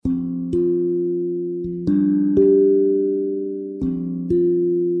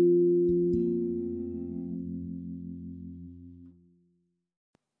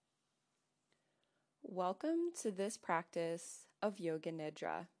Welcome to this practice of Yoga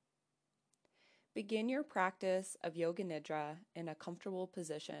Nidra. Begin your practice of Yoga Nidra in a comfortable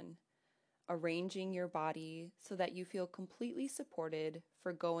position, arranging your body so that you feel completely supported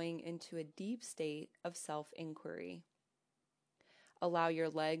for going into a deep state of self-inquiry. Allow your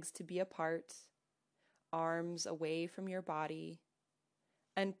legs to be apart, arms away from your body,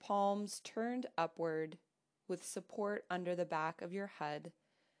 and palms turned upward with support under the back of your head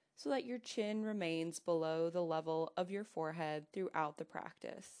so that your chin remains below the level of your forehead throughout the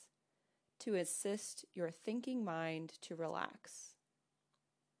practice, to assist your thinking mind to relax.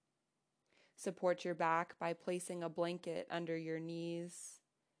 Support your back by placing a blanket under your knees,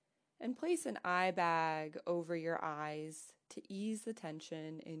 and place an eye bag over your eyes to ease the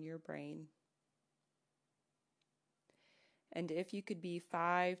tension in your brain. And if you could be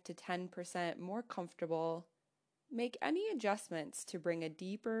 5 to 10% more comfortable, make any adjustments to bring a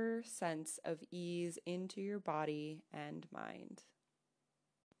deeper sense of ease into your body and mind.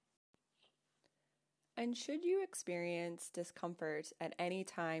 And should you experience discomfort at any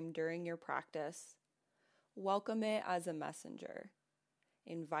time during your practice, welcome it as a messenger,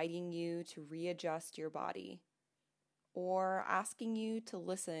 inviting you to readjust your body, or asking you to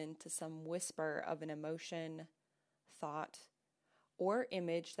listen to some whisper of an emotion, thought, or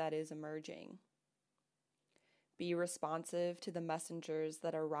image that is emerging. Be responsive to the messengers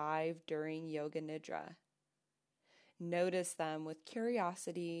that arrive during Yoga Nidra. Notice them with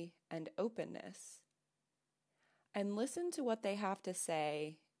curiosity and openness, and listen to what they have to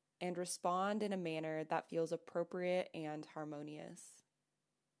say and respond in a manner that feels appropriate and harmonious.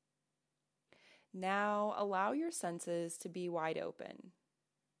 Now allow your senses to be wide open.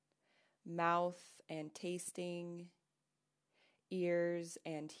 Mouth and tasting, ears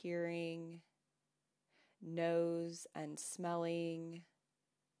and hearing, nose and smelling,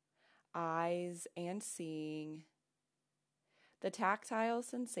 eyes and seeing, the tactile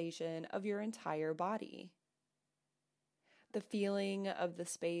sensation of your entire body, the feeling of the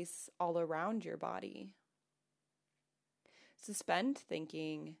space all around your body. Suspend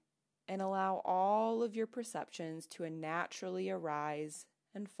thinking and allow all of your perceptions to naturally arise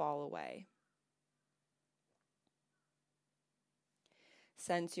and fall away.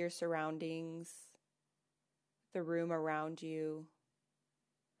 Sense your surroundings, the room around you,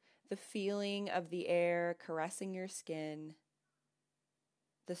 the feeling of the air caressing your skin,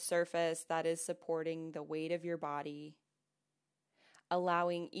 the surface that is supporting the weight of your body,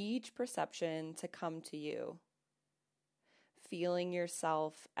 allowing each perception to come to you, feeling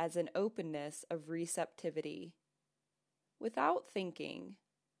yourself as an openness of receptivity, without thinking,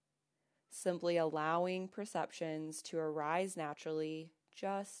 simply allowing perceptions to arise naturally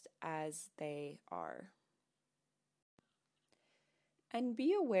just as they are. And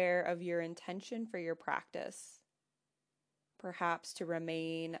be aware of your intention for your practice, perhaps to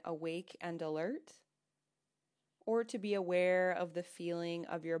remain awake and alert, or to be aware of the feeling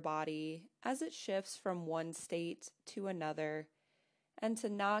of your body as it shifts from one state to another, and to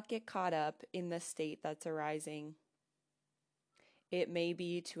not get caught up in the state that's arising. It may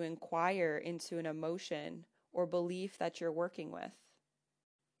be to inquire into an emotion or belief that you're working with.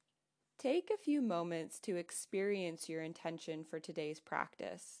 Take a few moments to experience your intention for today's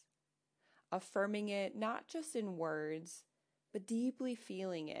practice, affirming it not just in words, but deeply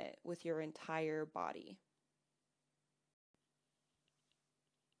feeling it with your entire body.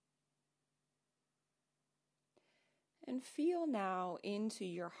 And feel now into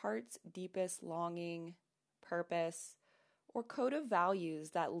your heart's deepest longing, purpose, or code of values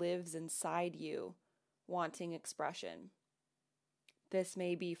that lives inside you, wanting expression. This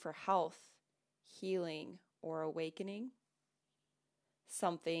may be for health, healing, or awakening.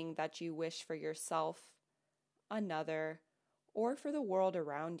 Something that you wish for yourself, another, or for the world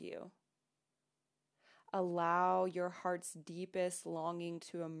around you. Allow your heart's deepest longing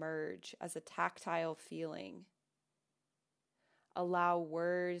to emerge as a tactile feeling. Allow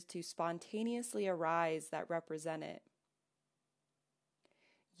words to spontaneously arise that represent it.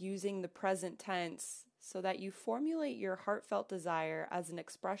 Using the present tense so that you formulate your heartfelt desire as an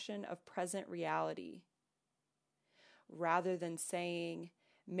expression of present reality. Rather than saying,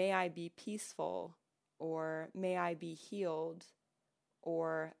 "May I be peaceful," or "May I be healed,"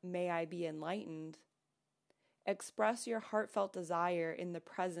 or "May I be enlightened," express your heartfelt desire in the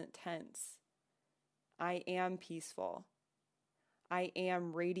present tense. I am peaceful. I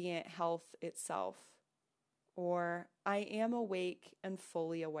am radiant health itself. Or I am awake and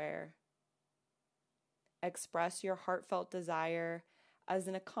fully aware. Express your heartfelt desire as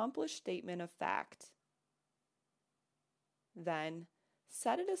an accomplished statement of fact. Then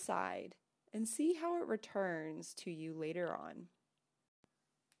set it aside and see how it returns to you later on.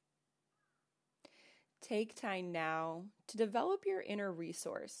 Take time now to develop your inner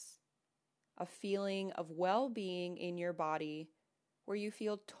resource, a feeling of well-being in your body where you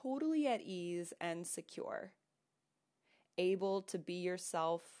feel totally at ease and secure, able to be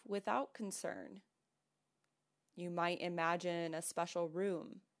yourself without concern. You might imagine a special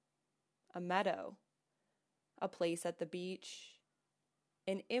room, a meadow, a place at the beach,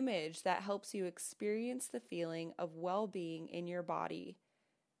 an image that helps you experience the feeling of well-being in your body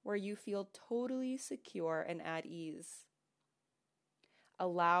where you feel totally secure and at ease.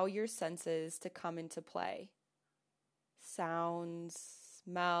 Allow your senses to come into play. Sounds,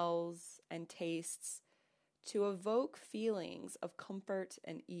 smells, and tastes to evoke feelings of comfort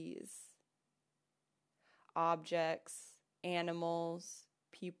and ease. Objects, animals,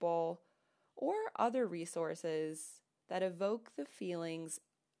 people, or other resources that evoke the feelings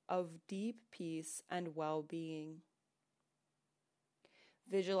of deep peace and well-being.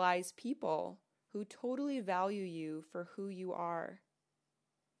 Visualize people who totally value you for who you are,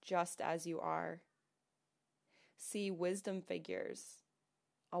 just as you are. See wisdom figures,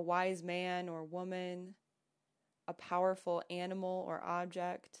 a wise man or woman, a powerful animal or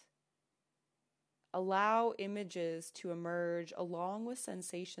object. Allow images to emerge along with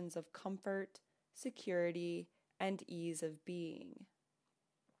sensations of comfort, security, and ease of being.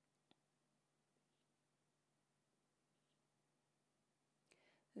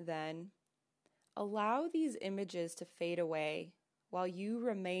 Then, allow these images to fade away while you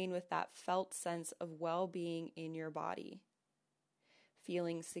remain with that felt sense of well-being in your body,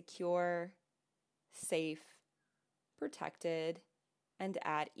 feeling secure, safe, protected, and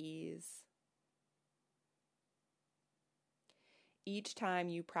at ease. Each time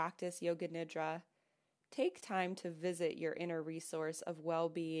you practice Yoga Nidra, take time to visit your inner resource of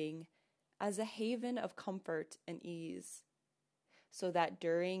well-being as a haven of comfort and ease, so that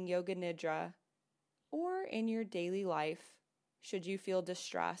during Yoga Nidra or in your daily life, should you feel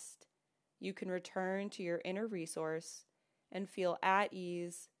distressed, you can return to your inner resource and feel at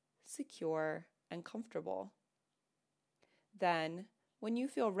ease, secure, and comfortable. Then, when you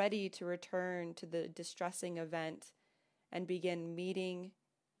feel ready to return to the distressing event and begin meeting,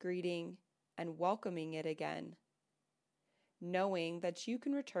 greeting, and welcoming it again, knowing that you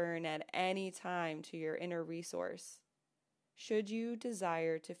can return at any time to your inner resource, should you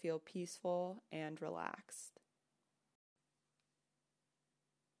desire to feel peaceful and relaxed.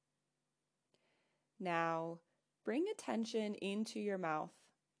 Now, bring attention into your mouth.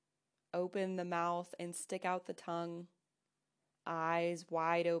 Open the mouth and stick out the tongue, eyes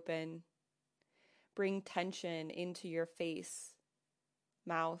wide open. Bring tension into your face,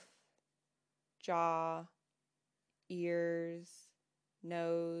 mouth, jaw, ears,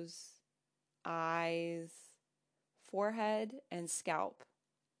 nose, eyes, forehead, and scalp.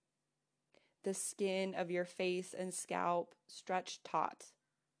 The skin of your face and scalp stretch taut,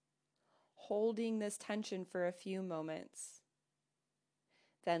 holding this tension for a few moments.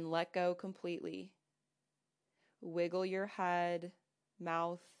 Then let go completely. Wiggle your head,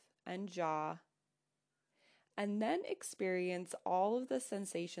 mouth, and jaw, and then experience all of the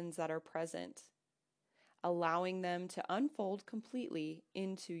sensations that are present, allowing them to unfold completely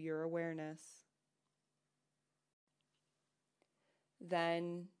into your awareness.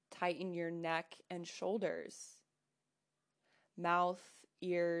 Then tighten your neck and shoulders. Mouth,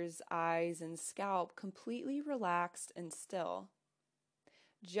 ears, eyes, and scalp completely relaxed and still.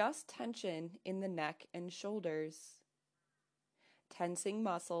 Just tension in the neck and shoulders. Tensing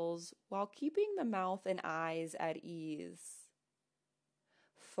muscles while keeping the mouth and eyes at ease.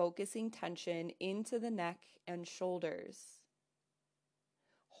 Focusing tension into the neck and shoulders.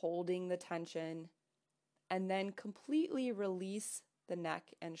 Holding the tension, and then completely release the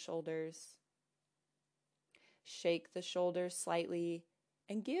neck and shoulders. Shake the shoulders slightly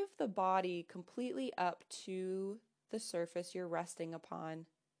and give the body completely up to the surface you're resting upon,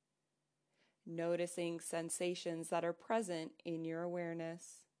 noticing sensations that are present in your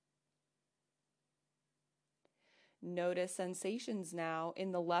awareness. Notice sensations now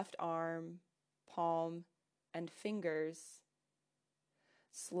in the left arm, palm, and fingers.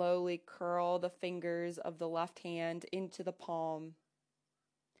 Slowly curl the fingers of the left hand into the palm.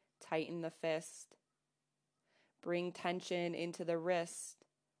 Tighten the fist. Bring tension into the wrist,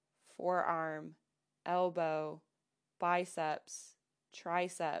 forearm, elbow, biceps,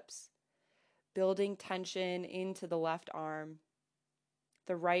 triceps, building tension into the left arm.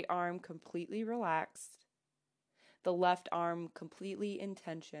 The right arm completely relaxed. The left arm completely in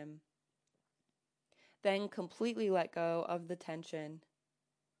tension. Then completely let go of the tension.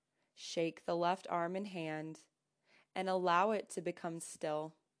 Shake the left arm and hand and allow it to become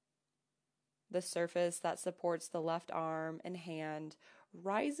still. The surface that supports the left arm and hand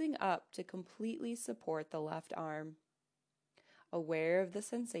rising up to completely support the left arm, aware of the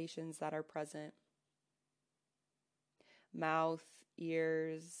sensations that are present. Mouth,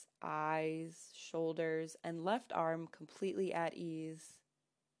 ears, eyes, shoulders, and left arm completely at ease.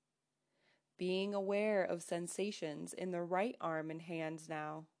 Being aware of sensations in the right arm and hand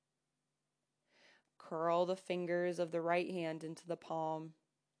now. Curl the fingers of the right hand into the palm.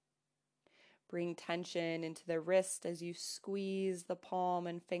 Bring tension into the wrist as you squeeze the palm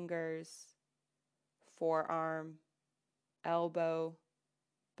and fingers, forearm, elbow,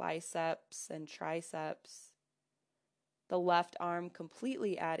 biceps, and triceps. The left arm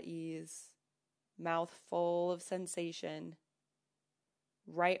completely at ease, mouth full of sensation.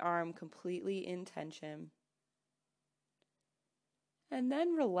 Right arm completely in tension. And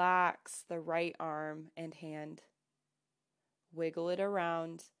then relax the right arm and hand. Wiggle it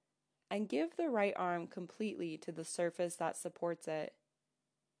around and give the right arm completely to the surface that supports it.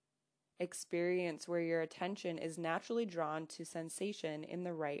 Experience where your attention is naturally drawn to sensation in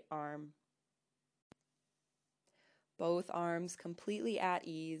the right arm. Both arms completely at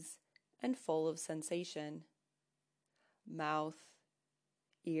ease and full of sensation. Mouth,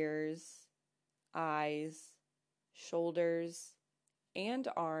 ears, eyes, shoulders, and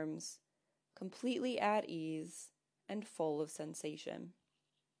arms completely at ease and full of sensation.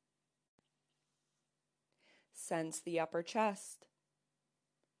 Sense the upper chest,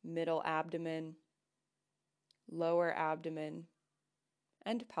 middle abdomen, lower abdomen,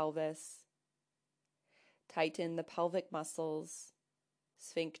 and pelvis. Tighten the pelvic muscles,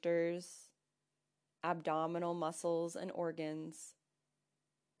 sphincters, abdominal muscles and organs,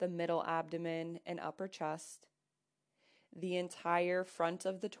 the middle abdomen and upper chest, the entire front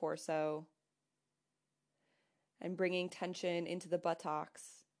of the torso, and bringing tension into the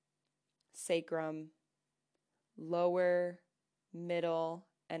buttocks, sacrum, lower, middle,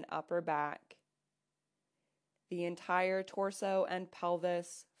 and upper back, the entire torso and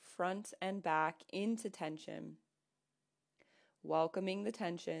pelvis, front and back into tension, welcoming the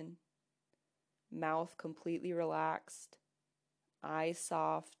tension, mouth completely relaxed, eyes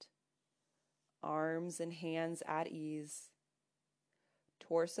soft, arms and hands at ease,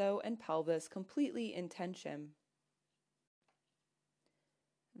 torso and pelvis completely in tension.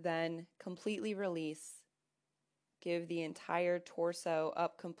 Then completely release. Give the entire torso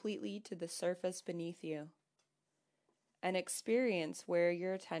up completely to the surface beneath you, and experience where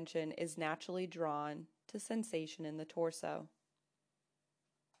your attention is naturally drawn to sensation in the torso.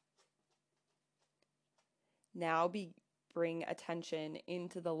 Now bring attention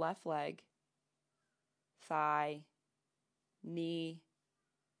into the left leg, thigh, knee,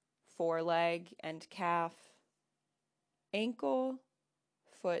 foreleg and calf, ankle,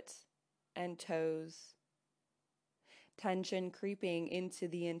 foot, and toes. Tension creeping into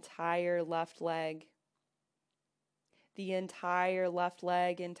the entire left leg. The entire left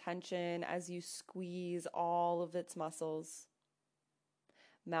leg in tension as you squeeze all of its muscles.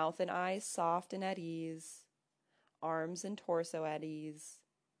 Mouth and eyes soft and at ease. Arms and torso at ease.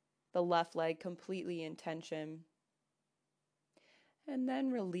 The left leg completely in tension. And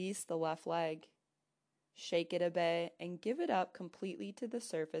then release the left leg. Shake it a bit and give it up completely to the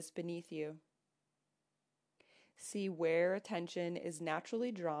surface beneath you. See where attention is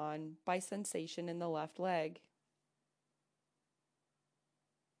naturally drawn by sensation in the left leg.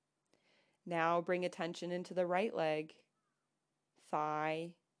 Now bring attention into the right leg,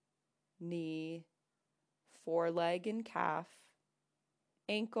 thigh, knee, foreleg and calf,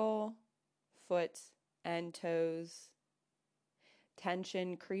 ankle, foot, and toes.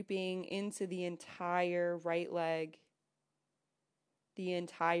 Tension creeping into the entire right leg. The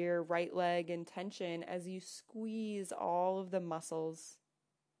entire right leg in tension as you squeeze all of the muscles.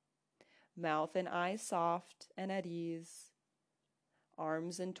 Mouth and eyes soft and at ease.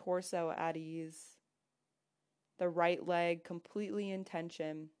 Arms and torso at ease. The right leg completely in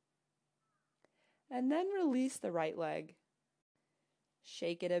tension. And then release the right leg.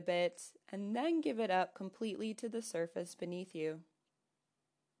 Shake it a bit and then give it up completely to the surface beneath you.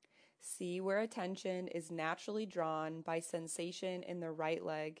 See where attention is naturally drawn by sensation in the right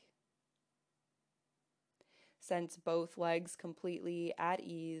leg. Sense both legs completely at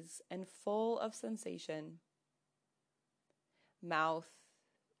ease and full of sensation. Mouth,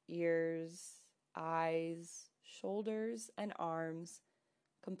 ears, eyes, shoulders, and arms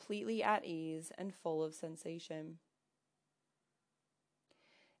completely at ease and full of sensation.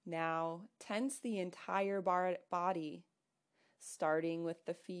 Now tense the entire body starting with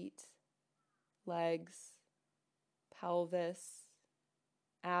the feet, legs, pelvis,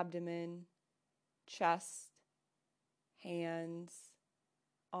 abdomen, chest, hands,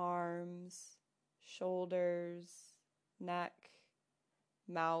 arms, shoulders, neck,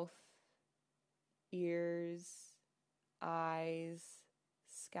 mouth, ears, eyes,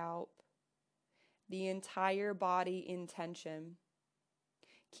 scalp, the entire body in tension.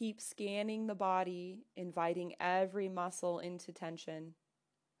 Keep scanning the body, inviting every muscle into tension,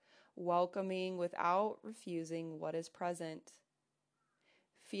 welcoming without refusing what is present,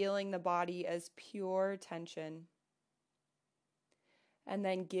 feeling the body as pure tension. And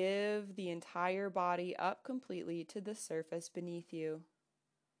then give the entire body up completely to the surface beneath you,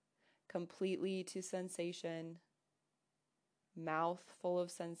 completely to sensation, mouth full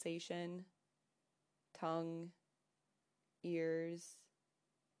of sensation, tongue, ears,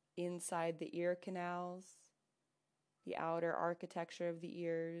 inside the ear canals, the outer architecture of the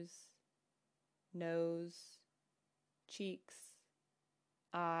ears, nose, cheeks,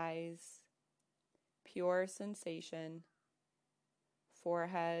 eyes, pure sensation,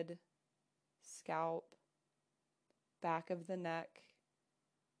 forehead, scalp, back of the neck,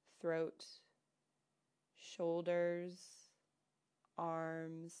 throat, shoulders,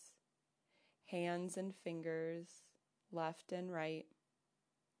 arms, hands and fingers, left and right,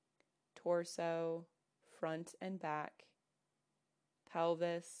 torso, front and back,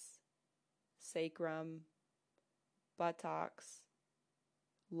 pelvis, sacrum, buttocks,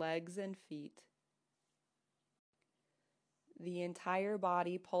 legs and feet. The entire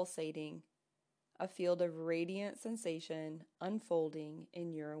body pulsating, a field of radiant sensation unfolding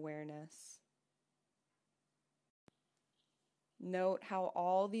in your awareness. Note how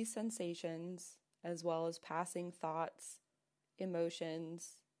all these sensations, as well as passing thoughts,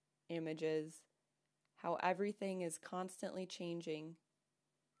 emotions, images, how everything is constantly changing,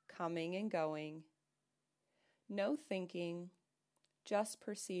 coming and going. No thinking, just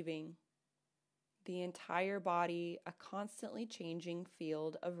perceiving. The entire body, a constantly changing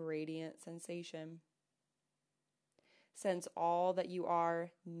field of radiant sensation. Sense all that you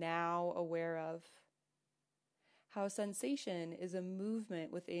are now aware of. How sensation is a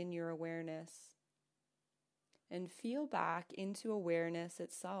movement within your awareness. And feel back into awareness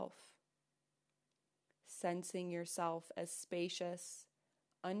itself. Sensing yourself as spacious,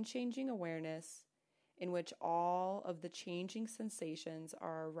 unchanging awareness in which all of the changing sensations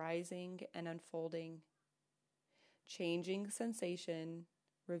are arising and unfolding. Changing sensation,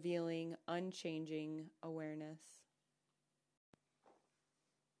 revealing unchanging awareness.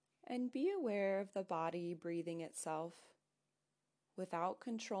 And be aware of the body breathing itself, without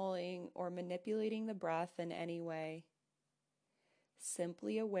controlling or manipulating the breath in any way.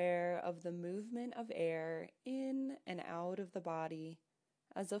 Simply aware of the movement of air in and out of the body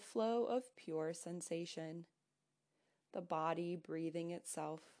as a flow of pure sensation, the body breathing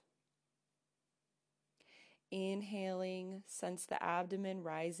itself. Inhaling, sense the abdomen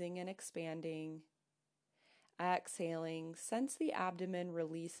rising and expanding. Exhaling, sense the abdomen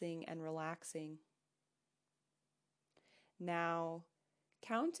releasing and relaxing. Now,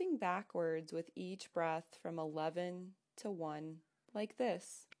 counting backwards with each breath from 11 to 1, like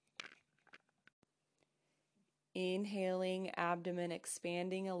this. Inhaling, abdomen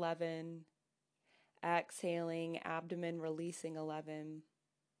expanding 11. Exhaling, abdomen releasing 11.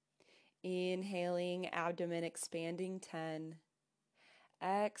 Inhaling, abdomen expanding 10.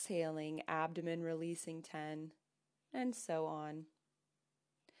 Exhaling, abdomen releasing 10, and so on.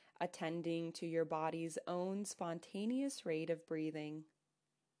 Attending to your body's own spontaneous rate of breathing.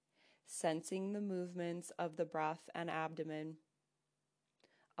 Sensing the movements of the breath and abdomen.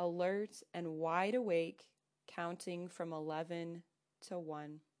 Alert and wide awake, counting from 11 to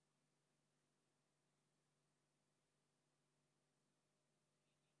 1.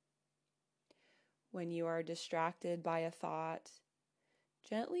 When you are distracted by a thought,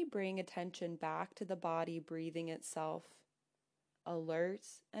 gently bring attention back to the body breathing itself, alert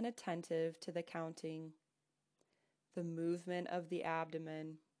and attentive to the counting, the movement of the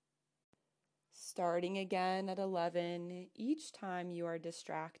abdomen. Starting again at 11 each time you are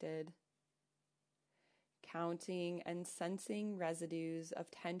distracted. Counting and sensing residues of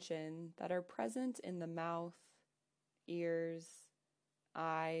tension that are present in the mouth, ears,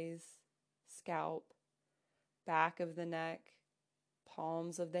 eyes, scalp, back of the neck,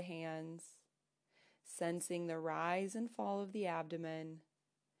 palms of the hands, sensing the rise and fall of the abdomen,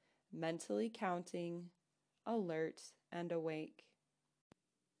 mentally counting, alert and awake.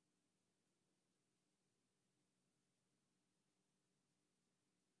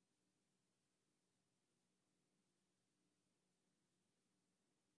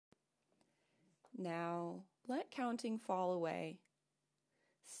 Now, let counting fall away.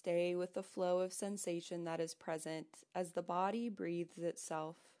 Stay with the flow of sensation that is present as the body breathes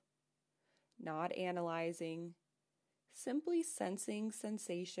itself, not analyzing, simply sensing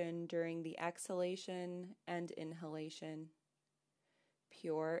sensation during the exhalation and inhalation,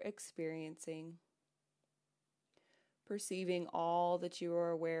 pure experiencing, perceiving all that you are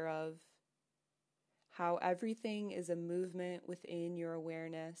aware of, how everything is a movement within your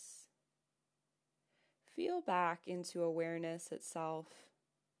awareness. Feel back into awareness itself,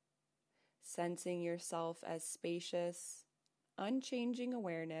 sensing yourself as spacious, unchanging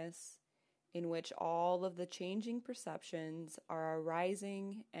awareness in which all of the changing perceptions are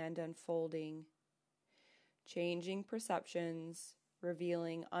arising and unfolding. Changing perceptions,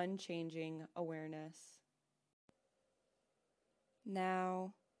 revealing unchanging awareness.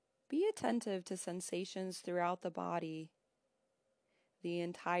 Now, be attentive to sensations throughout the body. The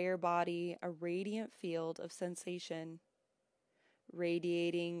entire body, a radiant field of sensation,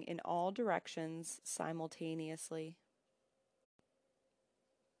 radiating in all directions simultaneously.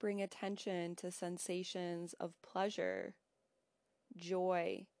 Bring attention to sensations of pleasure,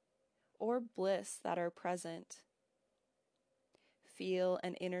 joy, or bliss that are present. Feel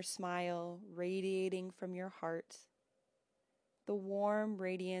an inner smile radiating from your heart. The warm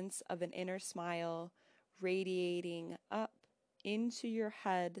radiance of an inner smile radiating up into your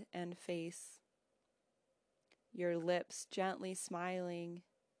head and face. Your lips gently smiling.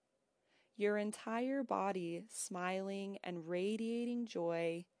 Your entire body smiling and radiating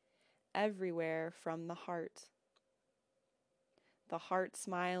joy everywhere from the heart. The heart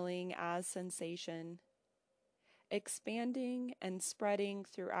smiling as sensation, expanding and spreading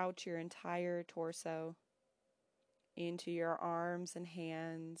throughout your entire torso, into your arms and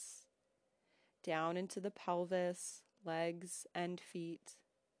hands, down into the pelvis, legs, and feet.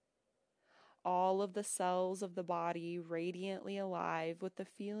 All of the cells of the body radiantly alive with the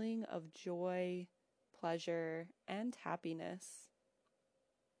feeling of joy, pleasure, and happiness.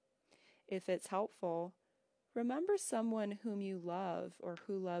 If it's helpful, remember someone whom you love or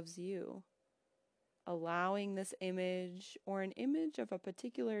who loves you, allowing this image or an image of a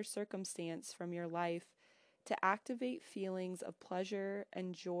particular circumstance from your life to activate feelings of pleasure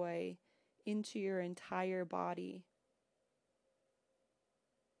and joy into your entire body.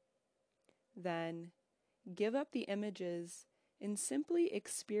 Then, give up the images and simply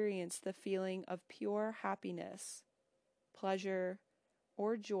experience the feeling of pure happiness, pleasure,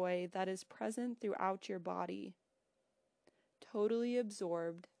 or joy that is present throughout your body, totally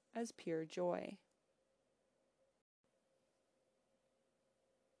absorbed as pure joy.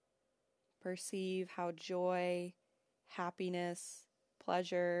 Perceive how joy, happiness,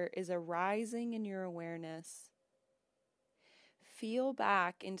 pleasure is arising in your awareness. Feel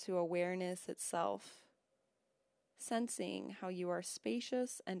back into awareness itself, sensing how you are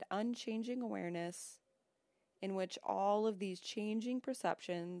spacious and unchanging awareness in which all of these changing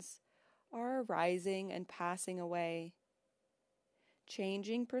perceptions are arising and passing away.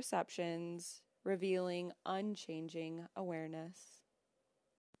 Changing perceptions, revealing unchanging awareness.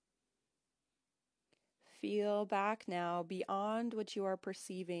 Feel back now beyond what you are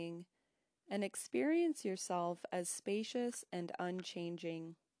perceiving and experience yourself as spacious and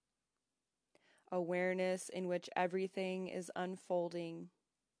unchanging. Awareness in which everything is unfolding.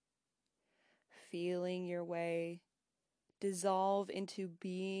 Feeling your way dissolve into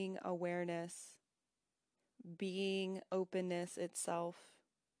being awareness, being openness itself.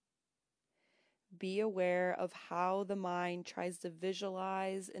 Be aware of how the mind tries to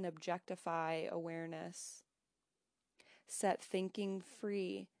visualize and objectify awareness. Set thinking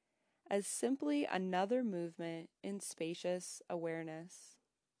free as simply another movement in spacious awareness.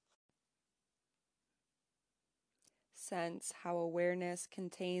 Sense how awareness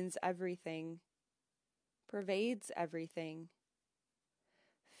contains everything, pervades everything.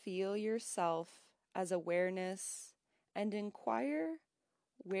 Feel yourself as awareness and inquire,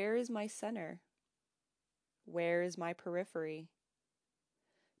 where is my center? Where is my periphery?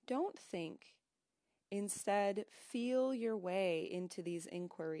 Don't think. Instead, feel your way into these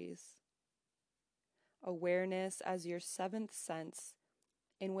inquiries. Awareness as your seventh sense,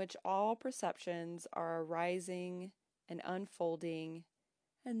 in which all perceptions are arising and unfolding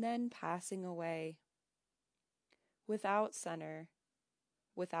and then passing away. Without center,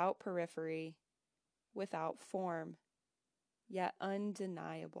 without periphery, without form, yet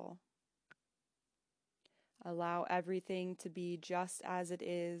undeniable. Allow everything to be just as it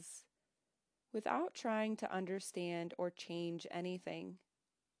is, without trying to understand or change anything.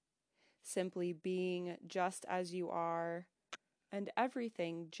 Simply being just as you are, and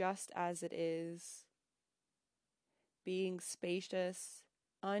everything just as it is, being spacious,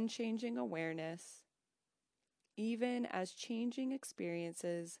 unchanging awareness, even as changing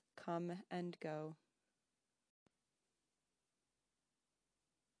experiences come and go.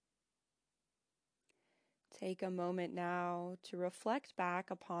 Take a moment now to reflect back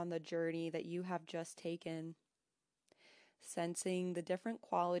upon the journey that you have just taken, sensing the different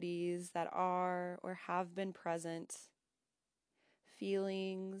qualities that are or have been present,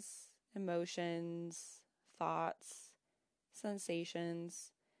 feelings, emotions, thoughts,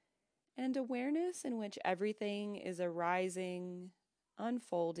 sensations, and awareness in which everything is arising,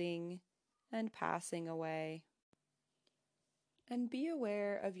 unfolding, and passing away. And be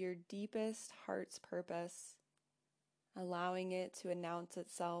aware of your deepest heart's purpose, allowing it to announce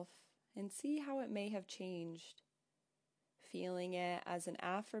itself and see how it may have changed, feeling it as an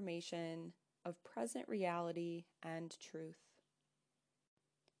affirmation of present reality and truth.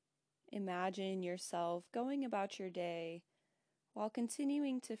 Imagine yourself going about your day while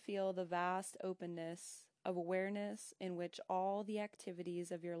continuing to feel the vast openness of awareness in which all the activities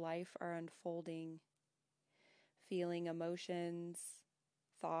of your life are unfolding, feeling emotions,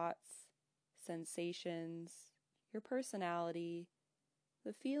 thoughts, sensations, your personality,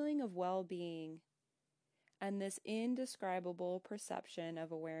 the feeling of well-being, and this indescribable perception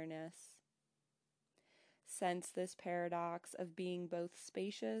of awareness. Sense this paradox of being both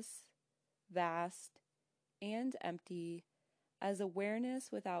spacious, vast, and empty as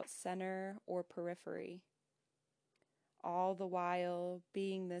awareness without center or periphery, all the while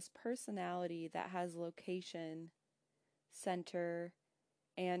being this personality that has location, center,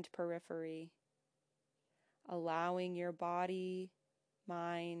 and periphery, allowing your body,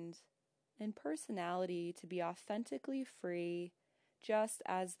 mind, and personality to be authentically free just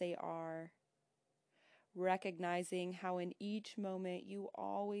as they are, recognizing how in each moment you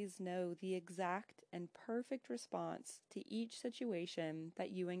always know the exact and perfect response to each situation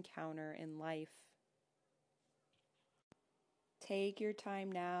that you encounter in life. Take your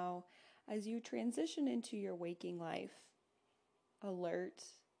time now as you transition into your waking life, alert,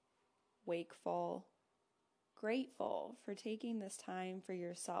 wakeful, grateful for taking this time for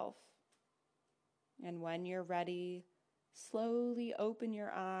yourself. And when you're ready, slowly open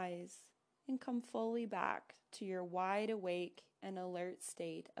your eyes and come fully back to your wide awake and alert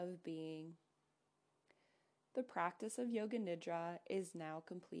state of being. The practice of Yoga Nidra is now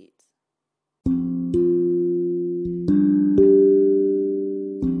complete.